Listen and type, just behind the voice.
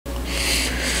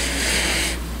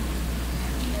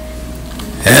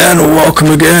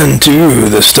Welcome again to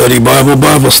the Study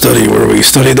Bible Study, where we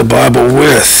study the Bible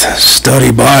with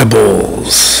study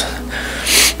Bibles.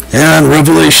 And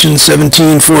Revelation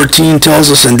 17:14 tells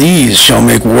us, "And these shall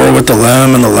make war with the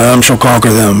Lamb, and the Lamb shall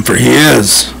conquer them. For he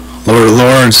is Lord of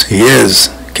lords, he is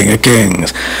King of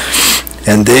kings.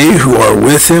 And they who are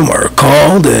with him are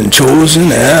called and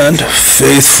chosen and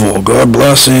faithful." God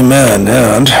bless, amen.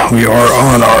 And we are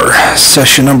on our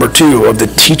session number 2 of the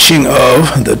teaching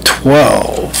of the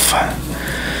 12.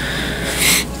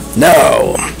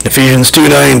 Now, Ephesians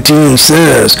 2:19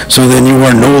 says, "So then you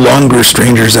are no longer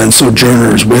strangers and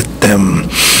sojourners with them,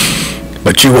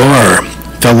 but you are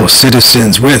fellow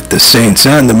citizens with the saints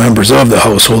and the members of the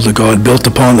household of God, built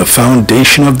upon the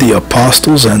foundation of the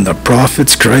apostles and the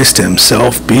prophets, Christ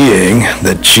himself being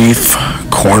the chief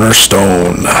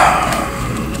cornerstone."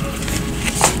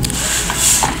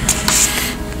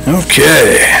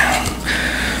 Okay.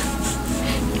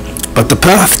 "But the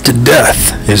path to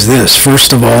death is this.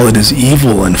 First of all, it is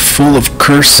evil and full of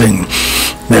cursing.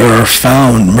 There are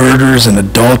found murders and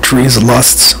adulteries,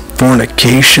 lusts,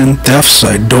 fornication, thefts,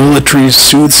 idolatries,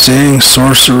 soothsaying,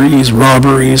 sorceries,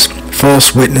 robberies,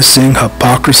 false witnessing,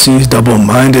 hypocrisies,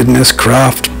 double-mindedness,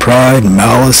 craft, pride,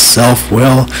 malice,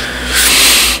 self-will,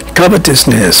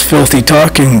 covetousness, filthy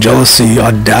talking, jealousy,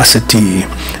 audacity,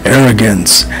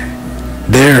 arrogance.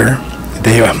 There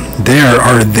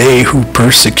are they who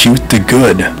persecute the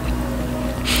good,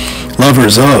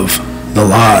 lovers of the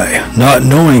lie, not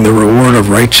knowing the reward of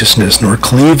righteousness, nor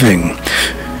cleaving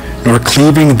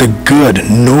the good,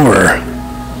 nor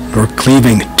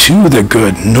cleaving to the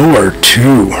good, nor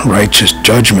to righteous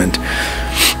judgment.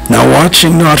 Now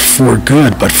watching not for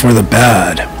good, but for the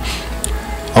bad,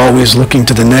 always looking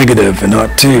to the negative and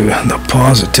not to the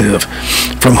positive,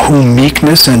 from whom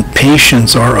meekness and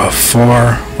patience are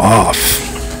afar off."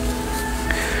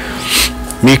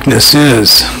 Meekness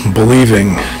is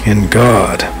believing in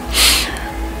God.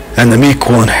 And the meek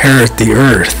will inherit the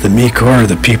earth. The meek are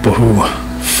the people who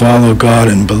follow God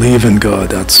and believe in God.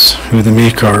 That's who the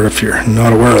meek are, if you're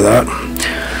not aware of that.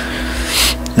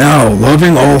 "Now,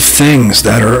 loving all things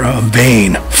that are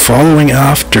vain, following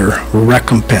after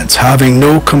recompense, having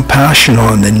no compassion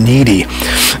on the needy,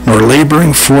 nor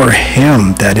laboring for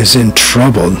him that is in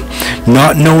trouble,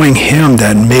 not knowing him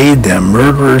that made them,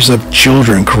 murderers of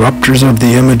children, corrupters of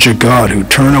the image of God, who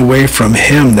turn away from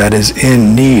him that is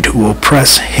in need, who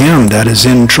oppress him that is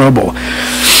in trouble.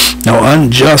 Now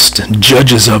unjust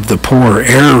judges of the poor,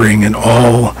 erring in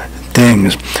all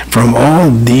things. From all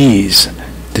these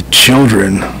the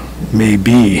children may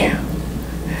be.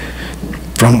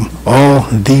 From all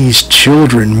these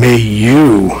children may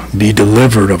you be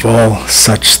delivered of all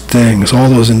such things." All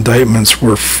those indictments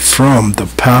were from the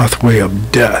pathway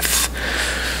of death.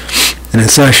 And in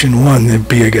session 1, there'd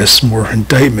be, I guess, more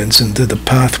indictments into the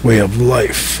pathway of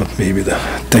life, of maybe the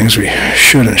things we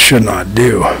should and should not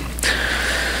do.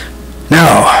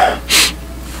 Now,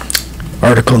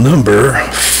 article number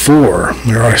 4,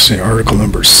 or actually article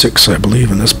number 6, I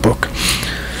believe, in this book.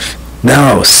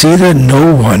 "Now, see that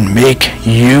no one make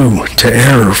you to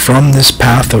err from this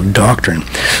path of doctrine,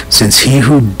 since he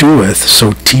who doeth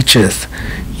so teacheth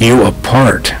you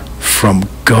apart from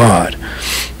God.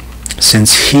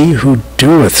 Since he who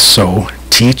doeth so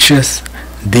teacheth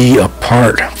thee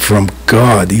apart from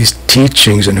God." These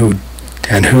teachings and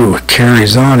who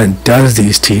carries on and does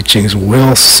these teachings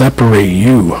will separate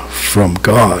you from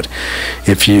God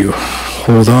if you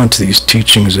hold on to these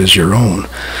teachings as your own.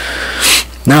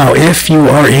 "Now, if you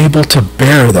are able to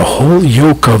bear the whole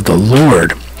yoke of the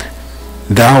Lord,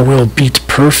 thou wilt be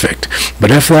perfect.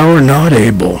 But if thou art not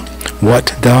able,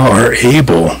 what thou art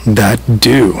able, that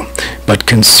do. But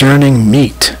concerning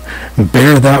meat,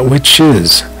 bear that which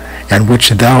is, and which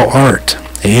thou art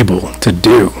able to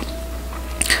do.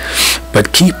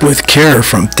 But keep with care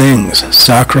from things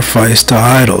sacrificed to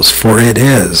idols, for it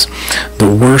is the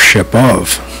worship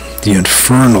of the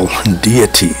infernal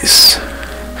deities."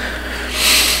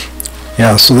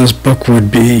 Yeah, so this book would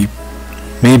be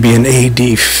maybe in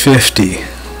AD 50,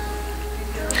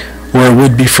 or it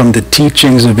would be from the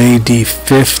teachings of AD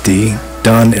 50,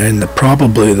 done in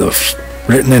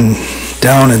written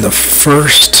down in the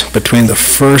between the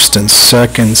 1st and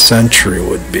 2nd century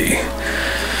would be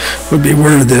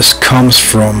where this comes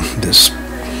from. This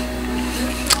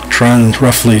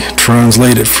roughly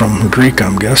translated from Greek,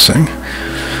 I'm guessing.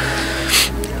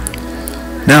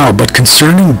 "Now, but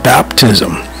concerning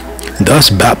baptism, thus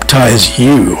baptize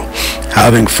you,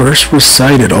 having first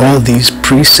recited all these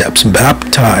precepts,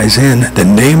 baptize in the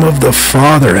name of the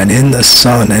Father, and in the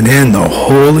Son, and in the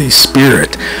Holy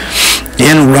Spirit,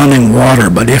 in running water.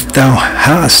 But if thou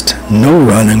hast no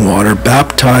running water,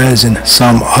 baptize in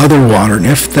some other water. And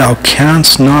if thou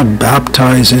canst not,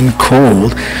 baptize in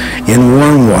cold, in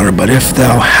warm water. But if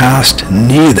thou hast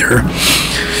neither,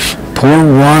 pour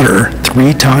water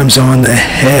 3 times on the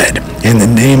head, in the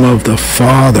name of the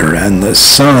Father, and the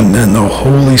Son, and the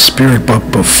Holy Spirit.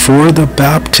 But before the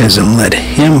baptism, let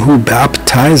him who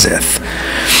baptizeth,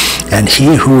 and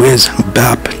he who is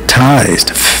baptized,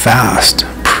 fast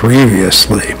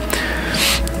previously.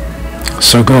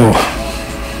 So go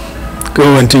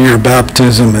into your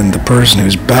baptism, and the person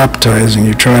who's baptizing,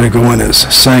 you try to go in as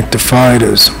sanctified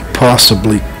as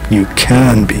possibly you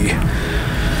can be.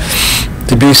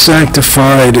 To be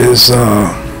sanctified is,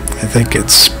 I think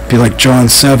it's be like John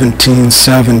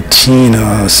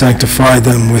 17:17, sanctify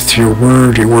them with your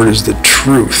word is the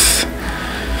truth.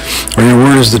 Or your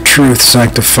word is the truth,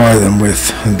 sanctify them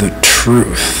with the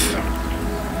truth.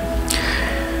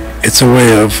 It's a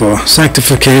way of,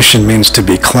 sanctification means to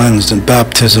be cleansed, and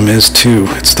baptism is too.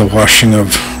 It's the washing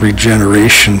of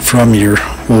regeneration from your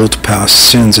old past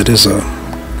sins. It is a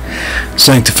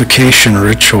sanctification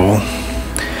ritual,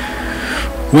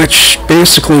 which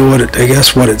basically what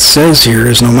it says here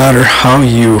is, no matter how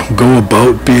you go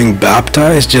about being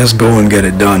baptized, just go and get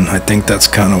it done. I think that's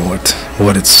kind of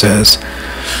what it says.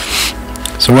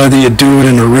 So whether you do it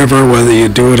in a river, whether you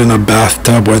do it in a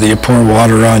bathtub, whether you pour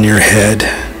water on your head,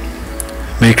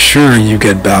 make sure you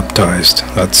get baptized.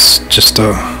 That's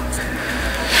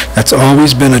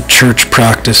always been a church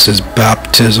practice, is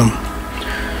baptism.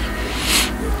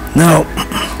 Now,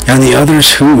 and the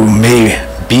others who may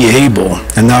be able,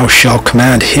 and thou shalt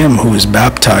command him who is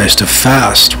baptized to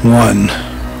fast 1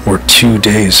 or 2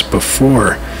 days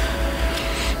before.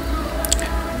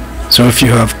 So if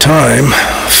you have time,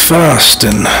 fast.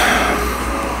 And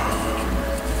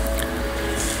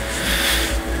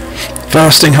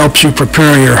fasting helps you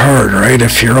prepare your heart, right?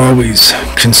 If you're always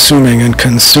consuming and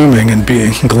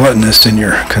being gluttonous in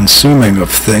your consuming of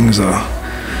things, a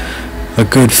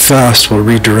good fast will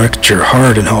redirect your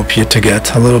heart and help you to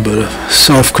get a little bit of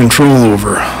self-control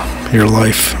over your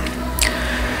life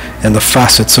and the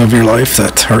facets of your life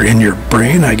that are in your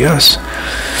brain, I guess.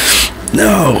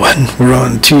 Now, we're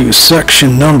on to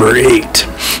section number 8.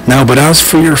 Now, but as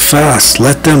for your fasts,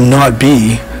 let them not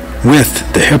be with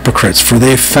the hypocrites, for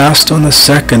they fast on the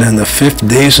 2nd and the 5th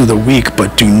days of the week,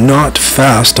 but do not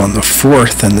fast on the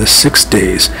 4th and the 6th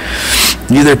days.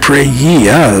 Neither pray ye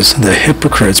as the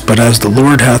hypocrites, but as the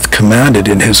Lord hath commanded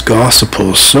in his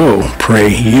gospel, so pray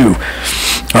you.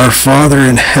 Our Father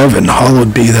in heaven,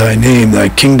 hallowed be thy name. Thy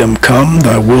kingdom come,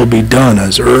 thy will be done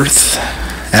as earth,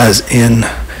 as in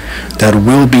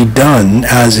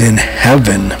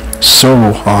heaven,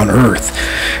 so on earth.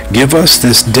 Give us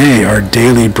this day our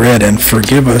daily bread, and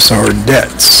forgive us our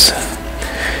debts,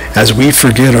 as we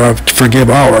forgive our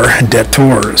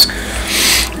debtors.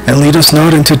 And lead us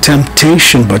not into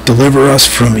temptation, but deliver us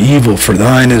from evil. For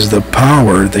thine is the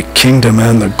power, the kingdom,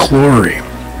 and the glory,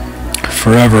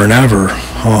 forever and ever.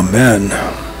 Amen.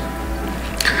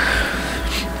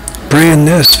 Pray in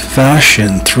this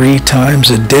fashion 3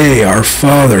 times a day. Our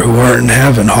Father, who art in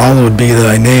heaven, hallowed be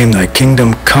thy name. Thy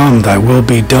kingdom come, thy will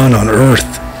be done on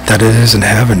earth that it is in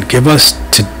heaven. Give us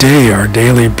today our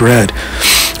daily bread,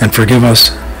 and forgive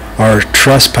us our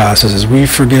trespasses, as we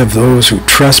forgive those who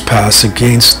trespass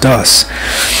against us.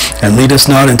 And lead us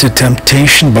not into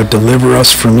temptation, but deliver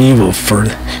us from evil. For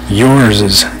yours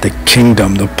is the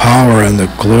kingdom, the power, and the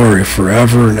glory,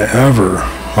 forever and ever.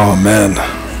 Amen.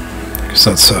 Because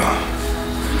that's a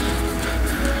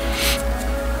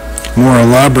more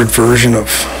elaborate version of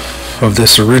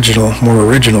this more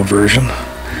original version.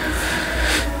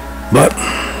 But,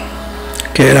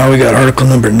 okay, now we got article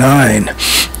number 9.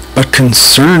 But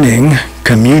concerning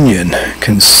communion,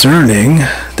 concerning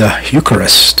the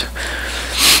Eucharist.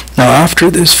 Now after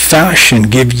this fashion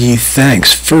give ye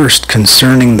thanks. First,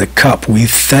 concerning the cup, we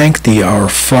thank thee, our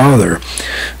Father,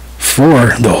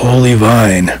 for the holy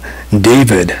vine,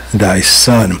 David thy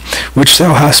son, which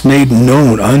thou hast made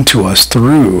known unto us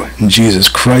through Jesus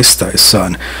Christ thy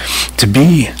Son, to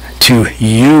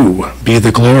you be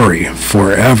the glory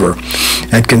forever.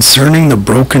 And concerning the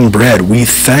broken bread, we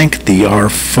thank thee, our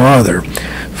Father,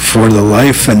 for the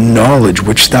life and knowledge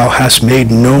which thou hast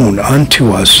made known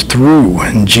unto us through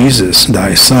Jesus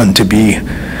thy Son, to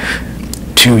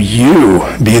you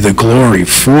be the glory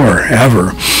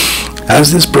forever.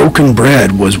 As this broken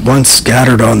bread was once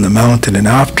scattered on the mountain, and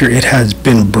after it has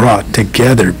been brought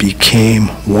together became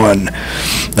one.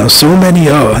 Now so may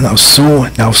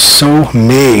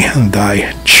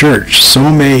thy church, so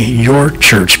may your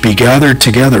church be gathered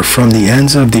together from the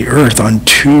ends of the earth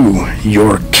unto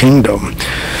your kingdom.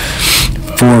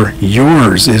 For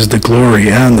yours is the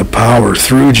glory and the power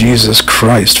through Jesus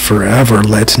Christ forever.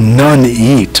 Let none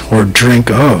eat or drink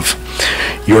of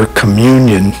your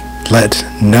communion. Let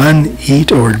none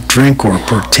eat or drink or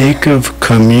partake of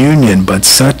communion, but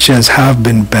such as have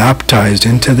been baptized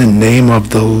into the name of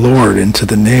the Lord, into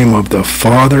the name of the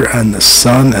Father and the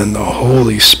Son and the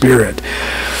Holy Spirit.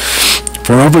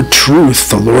 For of a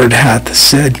truth the Lord hath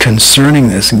said concerning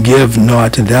this, give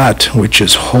not that which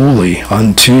is holy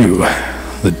unto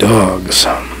the dogs.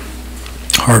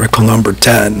 Article number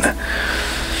 10.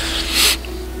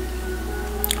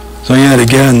 So yet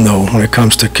again, though, when it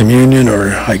comes to communion,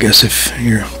 or I guess if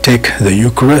you take the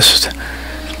Eucharist,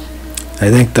 I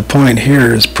think the point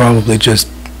here is probably just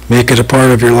make it a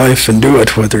part of your life and do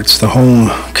it, whether it's the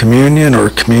home communion or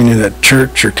communion at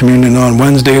church or communion on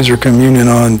Wednesdays or communion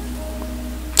on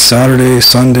Saturday,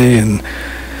 Sunday, and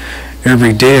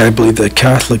every day. I believe that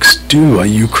Catholics do a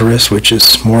Eucharist, which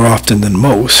is more often than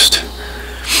most.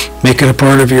 Make it a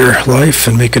part of your life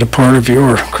and make it a part of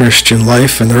your Christian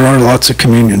life. And there are lots of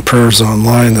communion prayers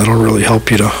online that'll really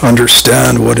help you to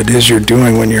understand what it is you're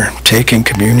doing when you're taking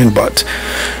communion. But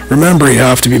remember, you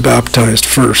have to be baptized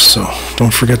first. So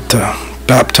don't forget to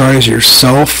baptize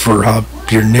yourself, or have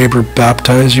your neighbor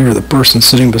baptize you, or the person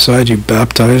sitting beside you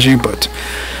baptize you. But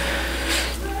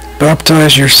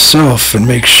baptize yourself and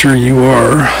make sure you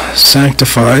are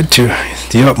sanctified to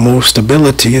the utmost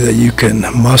ability that you can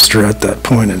muster at that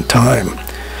point in time.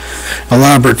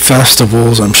 Elaborate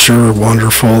festivals, I'm sure, are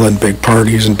wonderful, and big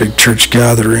parties and big church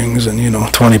gatherings and,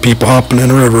 20 people hopping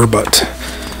in a river, but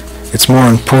it's more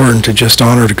important to just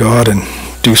honor God and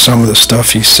do some of the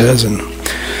stuff he says and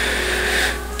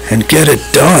get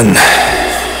it done.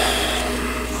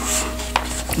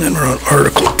 Then we're on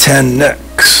Article 10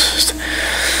 next.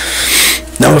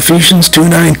 Now Ephesians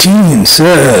 2:19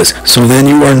 says, so then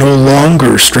you are no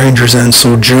longer strangers and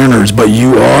sojourners, but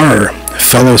you are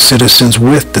fellow citizens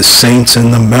with the saints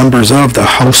and the members of the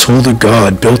household of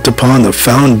God, built upon the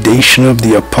foundation of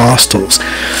the apostles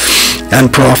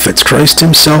and prophets, Christ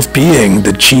himself being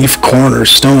the chief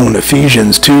cornerstone.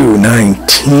 Ephesians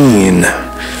 2:19.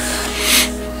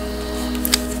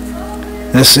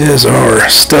 This is our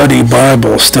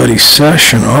Bible study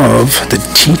session of the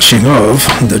teaching of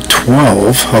the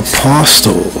 12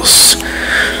 apostles.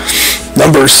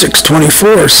 Number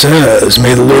 624 says,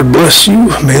 may the Lord bless you,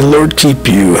 may the Lord keep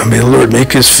you, may the Lord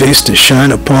make his face to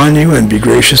shine upon you and be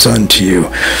gracious unto you.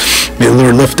 May the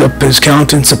Lord lift up his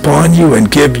countenance upon you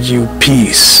and give you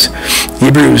peace.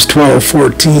 Hebrews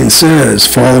 12:14 says,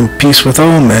 follow peace with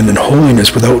all men and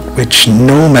holiness, without which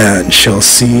no man shall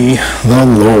see the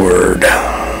Lord.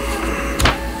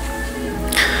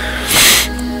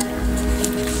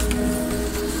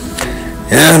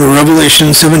 And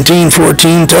Revelation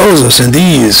 17:14 tells us, and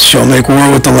these shall make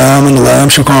war with the Lamb, and the Lamb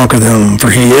shall conquer them. For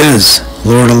he is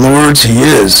Lord of lords, he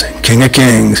is King of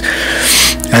kings.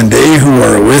 And they who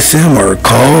are with him are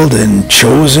called and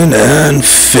chosen and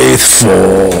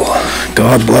faithful.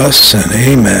 God bless and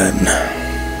amen.